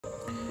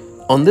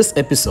On this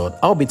episode,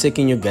 I'll be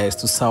taking you guys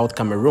to South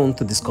Cameroon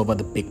to discover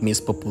the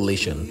Pygmies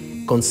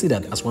population,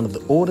 considered as one of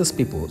the oldest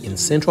people in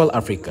Central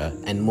Africa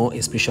and more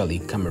especially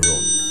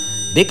Cameroon.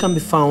 They can be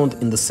found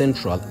in the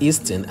central,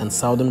 eastern and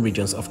southern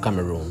regions of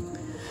Cameroon.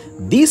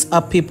 These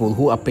are people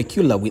who are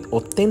peculiar with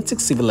authentic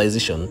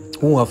civilization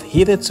who have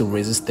hitherto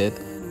resisted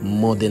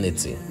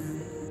modernity.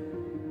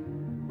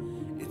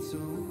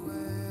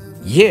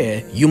 Here,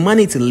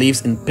 humanity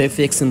lives in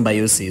perfect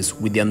symbiosis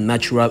with their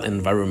natural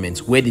environment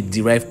where they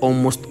derive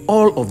almost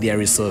all of their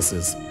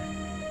resources.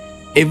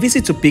 A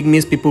visit to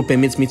Pygmies people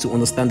permits me to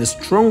understand the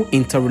strong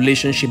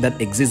interrelationship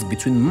that exists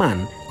between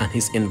man and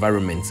his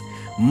environment,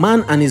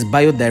 man and his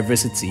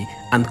biodiversity,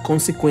 and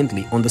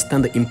consequently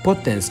understand the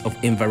importance of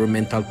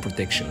environmental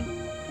protection.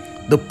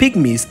 The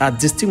Pygmies are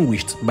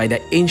distinguished by their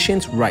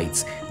ancient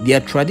rites,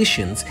 their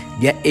traditions,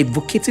 their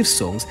evocative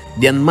songs,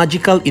 their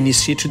magical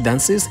initiatory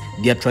dances,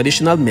 their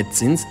traditional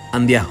medicines,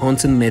 and their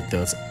hunting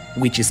methods,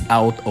 which is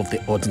out of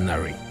the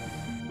ordinary.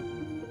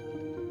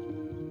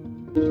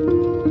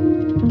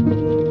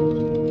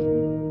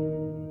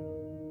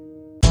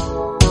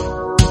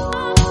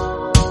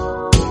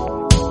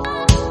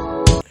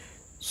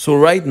 So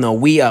right now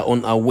we are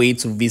on our way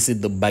to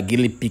visit the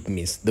Bagili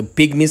Pygmies. The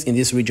Pygmies in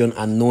this region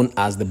are known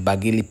as the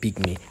Bagili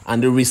Pygmy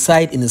and they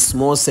reside in a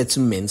small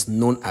settlement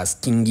known as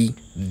Kingi.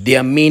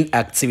 Their main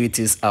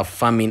activities are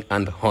farming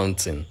and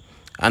hunting.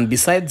 And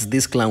besides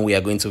this clan we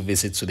are going to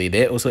visit today,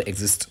 there also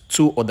exist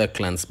two other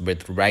clans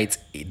but right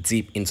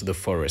deep into the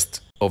forest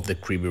of the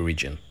Kribi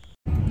region.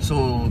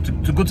 So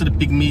to go to the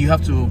Pygmy you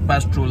have to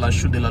pass through La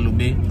Chaux de la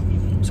Loubet.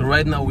 So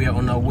right now we are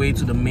on our way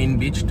to the main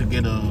beach to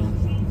get a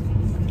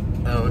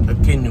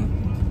canoe.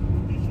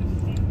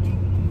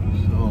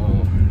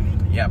 So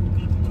yeah,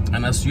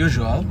 and as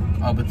usual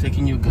I'll be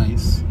taking you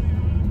guys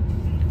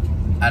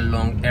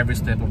along every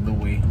step of the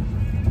way.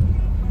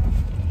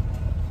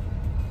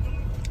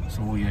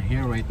 So we are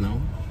here right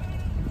now.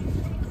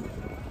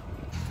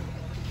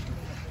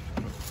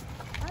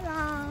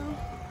 Hello.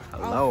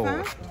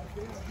 Hello.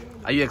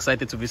 Are you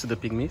excited to visit the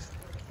Pygmies?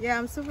 Yeah,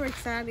 I'm super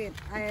excited.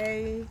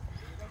 I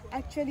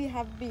actually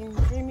have been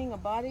dreaming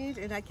about it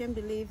and I can't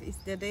believe it's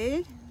the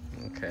day.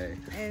 Okay.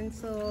 And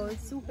so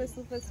super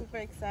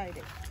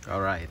excited.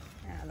 All right.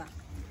 Yeah.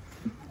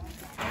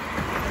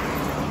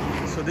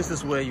 So this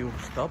is where you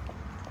stop.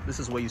 This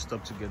is where you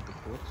stop to get the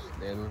food.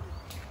 Then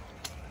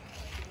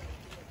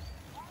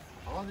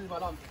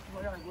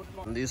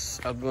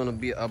these are going to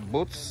be our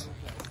boats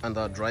and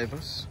our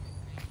drivers,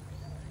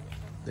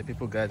 the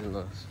people guiding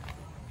us.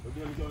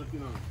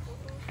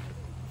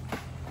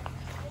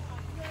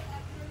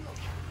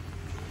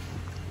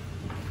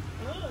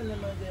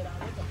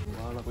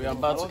 We are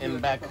about to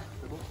embark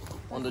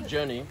on the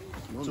journey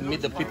to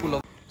meet the people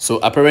of... So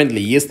apparently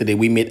yesterday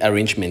we made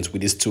arrangements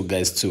with these two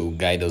guys to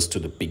guide us to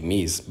the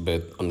Pygmies,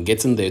 but on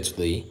getting there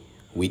today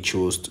we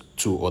chose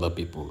two other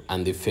people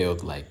and they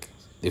felt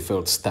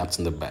stabbed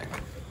in the back.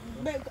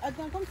 Mais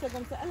attends, comme c'est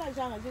comme ça, elle a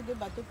déjà arrangé deux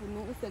bateaux pour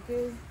nous, ou c'est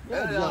que... On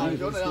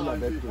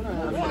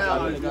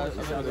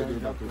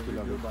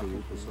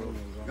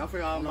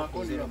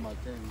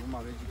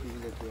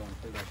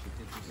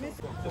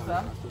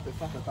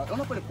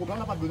n'a pas de problème, on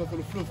n'a pas besoin de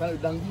le flot, ça, le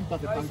danguine, pas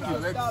de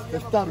tranquille. C'est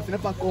stable, ce n'est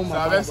pas comme... C'est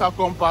avec ça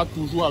qu'on part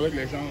toujours avec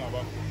les gens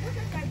là-bas.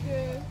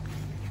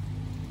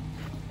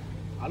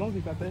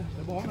 Allons-y, Tata.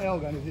 C'est bon, on va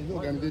organiser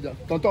déjà.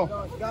 Tonton.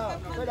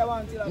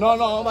 Non,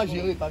 on va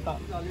gérer, Tata.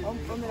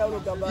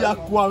 Il y a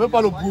quoi? On ne veut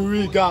pas le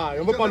bruit, gars.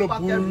 On ne veut pas le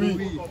bruit.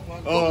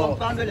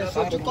 Comprendre les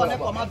choses. Tu connais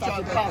comment ça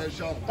se passe.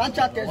 Quand tu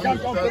as tes gens,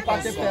 on peut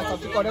passer faire ça.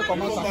 Tu connais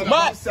comment ça se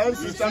passe. C'est un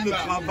système de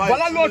travail.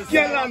 Voilà l'autre qui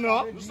est là,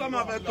 non? Nous sommes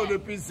avec toi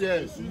depuis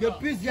hier.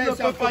 Depuis hier,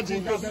 c'est un pas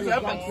dire que c'est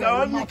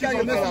un nuit qui est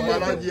la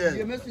maladie.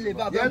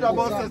 Hier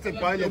d'abord, ça c'est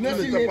pas. Tu ne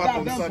fais pas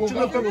comme ça. Tu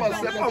ne peux pas.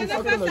 C'est comme ça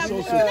que les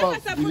choses se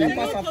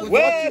passent.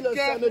 Ouais,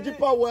 ne dis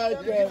pas ouais,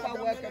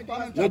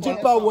 ne dis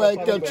pas ouais,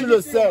 tu le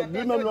sais.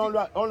 Lui-même,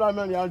 on l'a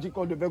même dit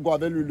qu'on devait go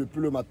avec lui depuis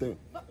le matin.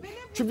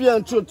 Tu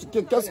viens,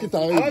 qu'est-ce qui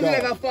t'arrive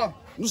là?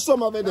 Nous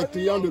sommes avec des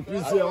clients depuis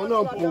hier, on a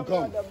un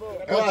programme.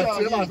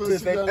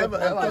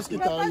 Qu'est-ce qui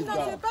t'arrive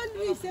là? C'est pas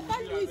lui,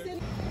 c'est lui.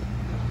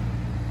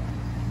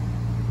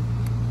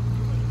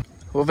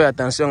 Faut faire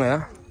attention,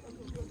 hein?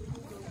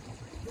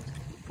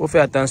 Faut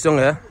faire attention,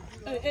 hein?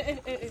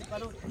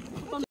 Pardon.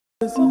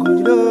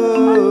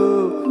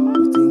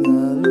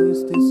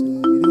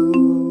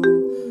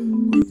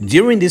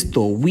 During this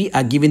tour, we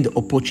are given the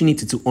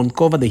opportunity to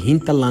uncover the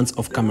hinterlands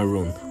of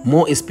Cameroon,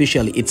 more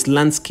especially its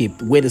landscape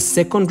where the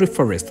secondary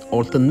forest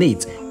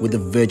alternates with the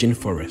virgin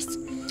forest.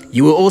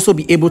 You will also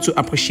be able to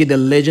appreciate the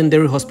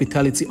legendary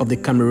hospitality of the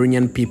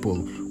Cameroonian people,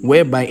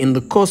 whereby in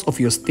the course of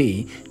your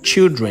stay,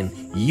 children,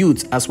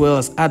 youths as well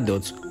as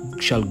adults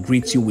shall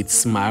greet you with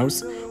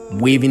smiles,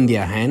 waving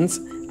their hands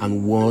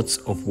and words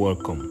of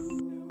welcome.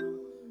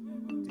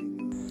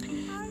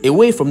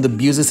 Away from the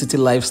busy city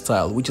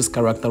lifestyle, which is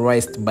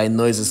characterized by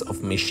noises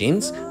of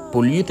machines,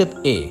 polluted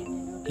air,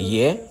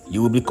 here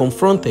you will be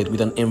confronted with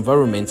an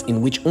environment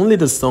in which only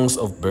the songs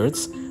of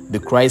birds, The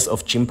cries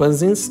of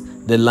chimpanzees,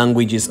 the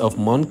languages of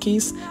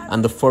monkeys,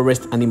 and the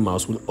forest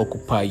animals will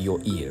occupy your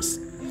ears.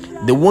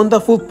 The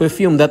wonderful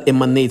perfume that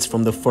emanates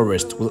from the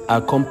forest will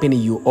accompany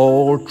you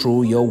all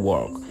through your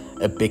walk,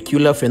 a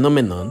peculiar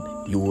phenomenon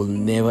you will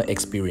never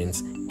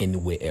experience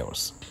anywhere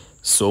else.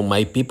 So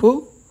my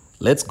people,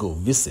 let's go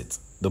visit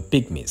the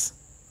pygmies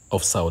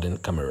of southern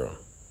Cameroon.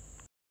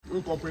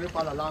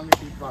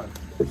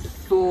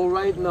 So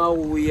right now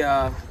we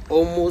are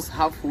almost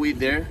halfway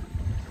there,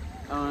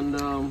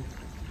 and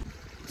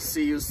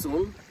see you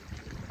soon.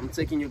 I'm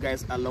taking you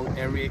guys along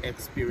every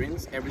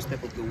experience, every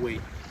step of the way.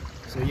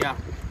 So yeah,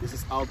 this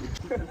is how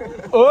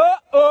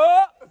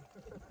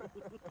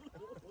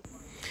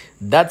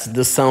That's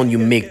the sound you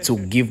make to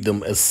give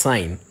them a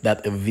sign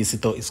that a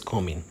visitor is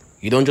coming.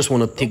 You don't just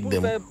want to take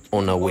them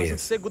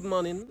unawares. Say good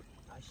morning.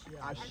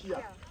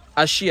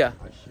 Ashia.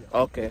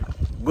 Okay.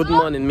 Good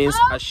morning means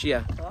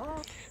Ashia.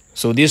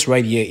 So this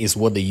right here is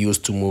what they use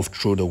to move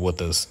through the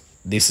waters.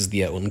 This is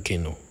their own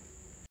canoe.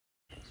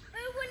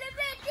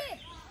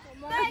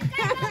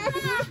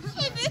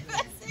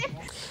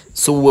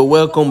 So we're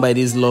welcomed by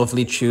these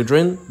lovely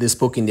children. They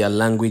spoke in their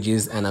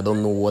languages and I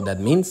don't know what that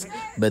means.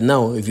 But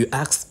now, if you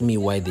ask me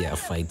why they are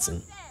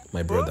fighting,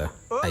 my brother,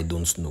 I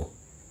don't know.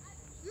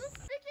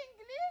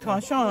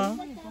 Tranchant,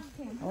 hein?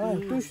 Ouais,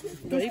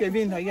 touche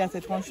Kevin, regarde,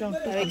 c'est tranchant.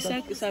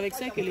 C'est avec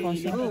ça que les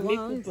Pygmées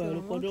coupent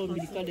le cordon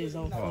ombilical des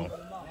enfants.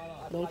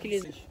 Donc,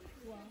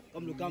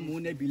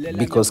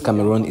 Because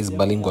Cameroon is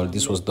bilingual,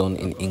 this was done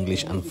in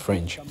English and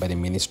French by the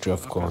Ministry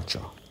of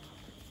Culture.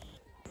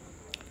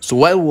 So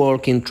while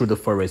walking through the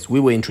forest, we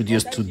were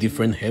introduced to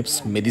different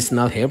herbs,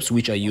 medicinal herbs,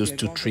 which are used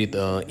to treat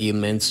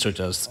ailments such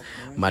as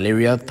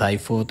malaria,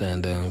 typhoid,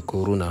 and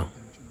corona.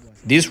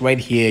 This right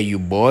here, you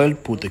boil,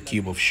 put a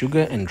cube of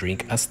sugar, and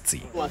drink as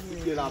tea.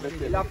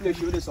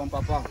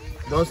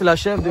 Donc c'est la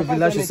chef de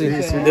village ici,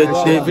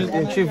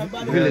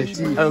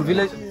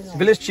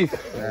 village chief.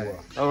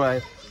 All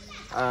right.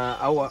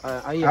 Awa,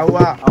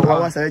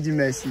 ça veut dire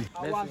merci.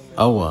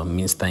 Awa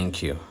means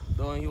thank you.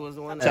 He was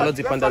the one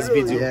Charlotte Panda's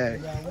video. Yeah.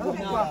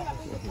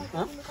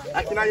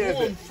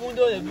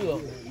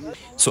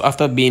 So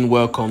after being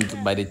welcomed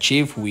by the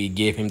chief, we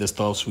gave him the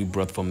stuffs we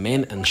brought for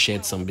men and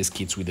shared some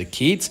biscuits with the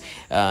kids.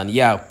 And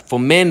yeah, for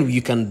men,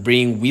 you can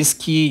bring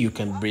whiskey, you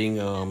can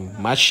bring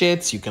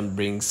machetes, you can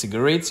bring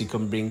cigarettes, you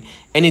can bring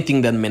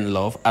anything that men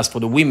love. As for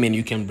the women,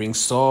 you can bring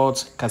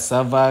salt,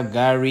 cassava,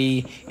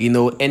 gari, you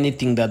know,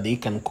 anything that they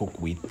can cook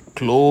with.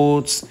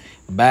 Clothes,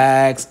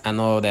 bags,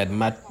 and all that,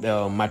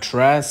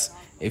 mattress.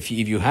 If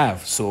you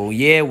have. So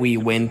yeah, we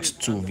went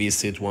to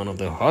visit one of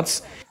the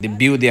huts. They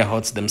build their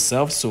huts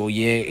themselves. So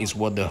yeah, is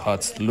what the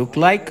huts look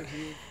like.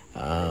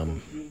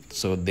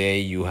 So there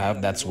you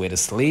have, that's where they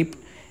sleep.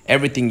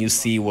 Everything you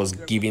see was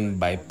given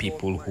by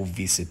people who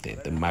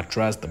visited. The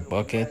mattress, the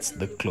buckets,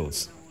 the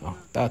clothes. Oh,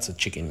 that's a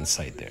chicken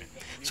inside there.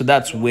 So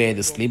that's where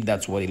they sleep.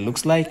 That's what it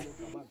looks like.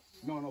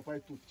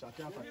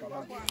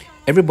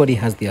 Everybody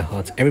has their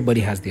hut.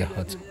 Everybody has their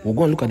hut. We'll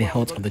go and look at the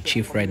hut of the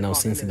chief right now,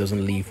 since he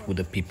doesn't live with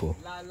the people.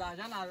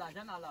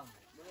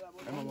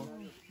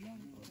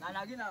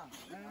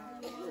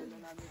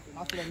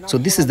 So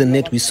this is the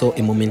net we saw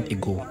a moment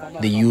ago.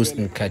 They used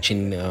in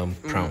catching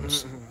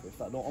prawns.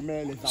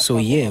 So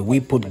yeah,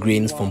 we put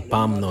grains from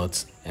palm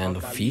nuts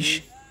and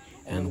fish,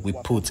 and we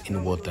put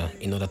in water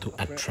in order to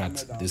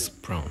attract these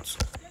prawns.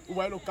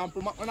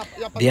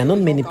 There are not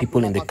many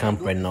people in the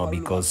camp right now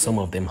because some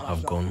of them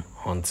have gone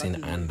hunting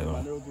and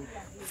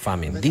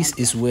farming. This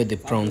is where the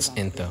prawns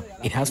enter.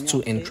 It has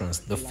two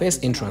entrances, the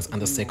first entrance and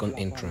the second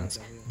entrance.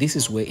 This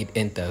is where it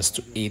enters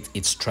to eat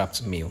its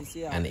trapped meal,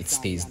 and it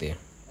stays there.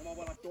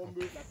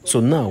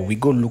 So now we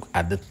go look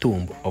at the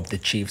tomb of the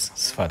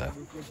chief's father.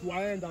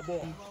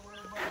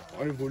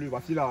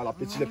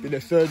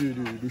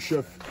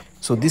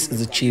 So this is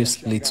the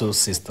chief's little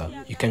sister.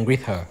 You can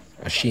greet her,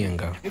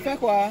 Ashianga.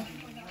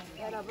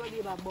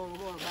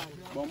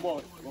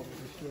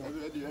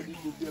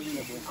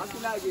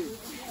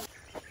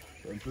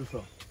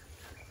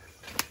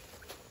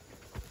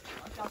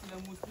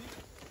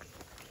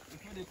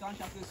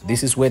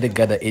 This is where they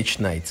gather each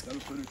night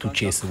to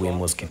chase away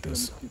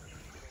mosquitoes.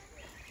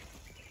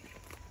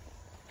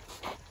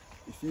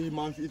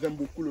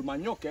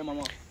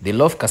 They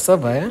love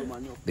cassava, eh?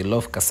 They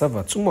love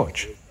cassava too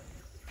much.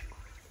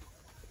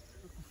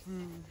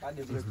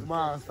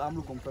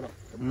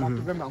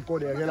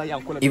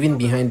 Even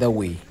behind that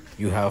way,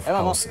 you have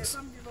houses.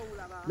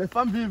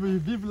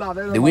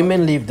 The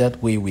women live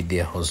that way with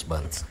their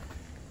husbands.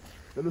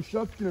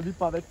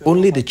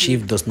 Only the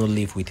chief does not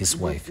live with his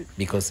wife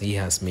because he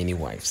has many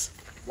wives.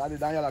 That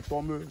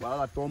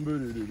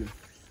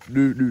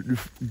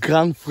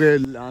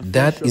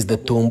is the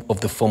tomb of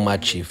the former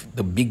chief,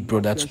 the big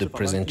brother to the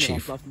present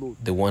chief,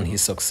 the one he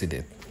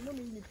succeeded.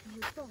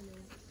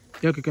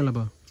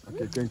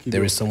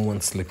 There is someone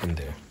sleeping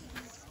there.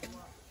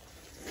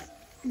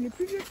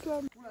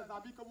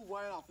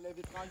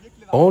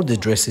 All the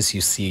dresses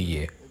you see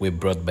here were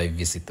brought by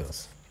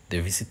visitors.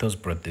 The visitors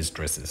brought these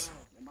dresses.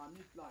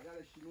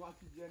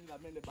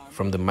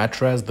 From the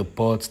mattress, the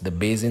pots, the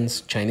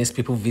basins, Chinese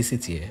people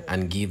visit here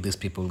and give these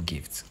people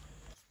gifts.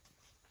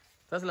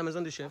 Ça, c'est la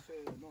maison du chef.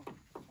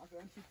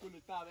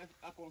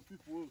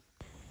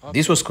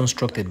 This was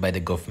constructed by the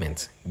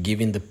government,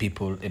 giving the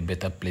people a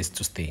better place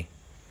to stay.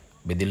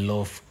 But they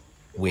love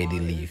where they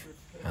live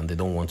and they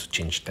don't want to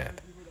change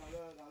that.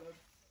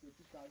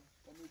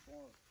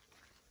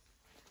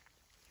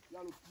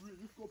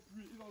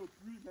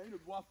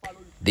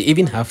 They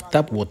even have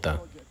tap water,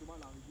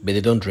 but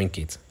they don't drink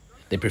it.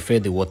 They prefer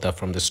the water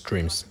from the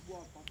streams.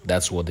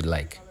 That's what they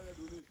like.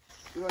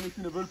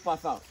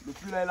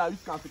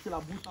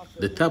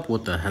 The tap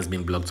water has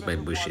been blocked by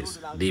bushes.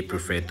 They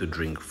prefer to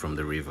drink from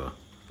the river.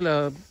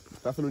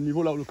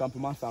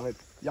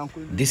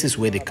 This is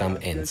where the camp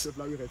ends.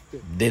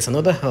 There's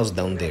another house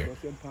down there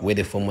where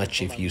the former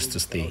chief used to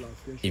stay.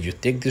 If you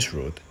take this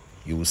road,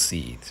 you will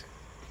see it.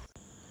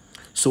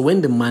 So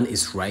when the man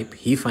is ripe,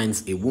 he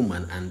finds a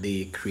woman and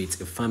they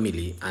create a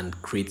family and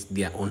create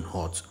their own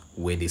hut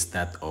where they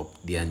start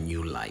up their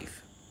new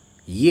life.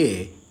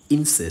 Here,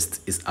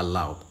 incest is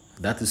allowed.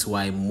 That is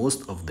why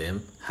most of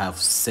them have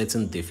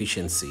certain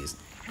deficiencies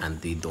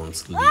and they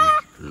don't live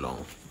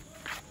long.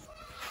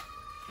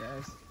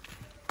 Yes.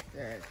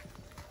 Yes.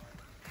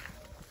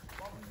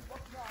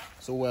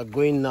 So we're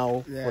going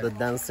now for the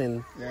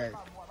dancing Yes.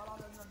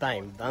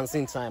 time.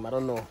 Dancing time, I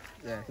don't know.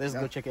 Yeah. Let's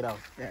go check it out.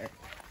 Yeah.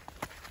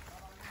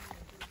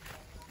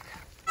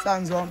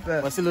 Sans un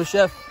peu. Voici le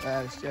chef.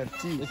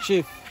 Chef. Le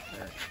chief.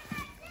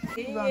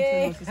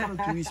 C'est ça le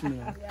tourisme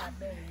là.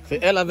 C'est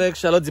elle avec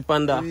Charlotte du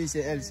Panda. Oui, c'est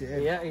elle, c'est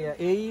elle.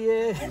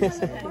 Yeah.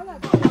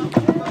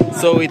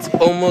 So it's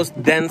almost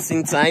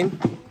dancing time.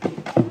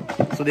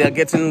 So they are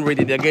getting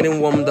ready. They are getting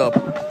warmed up.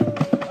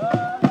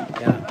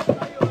 Yeah.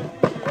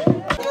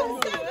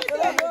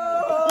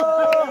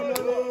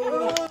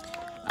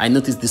 I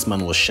noticed this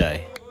man was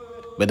shy,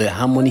 but the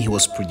harmony he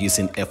was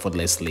producing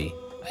effortlessly,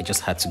 I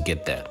just had to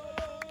get that.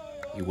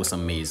 It was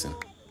amazing.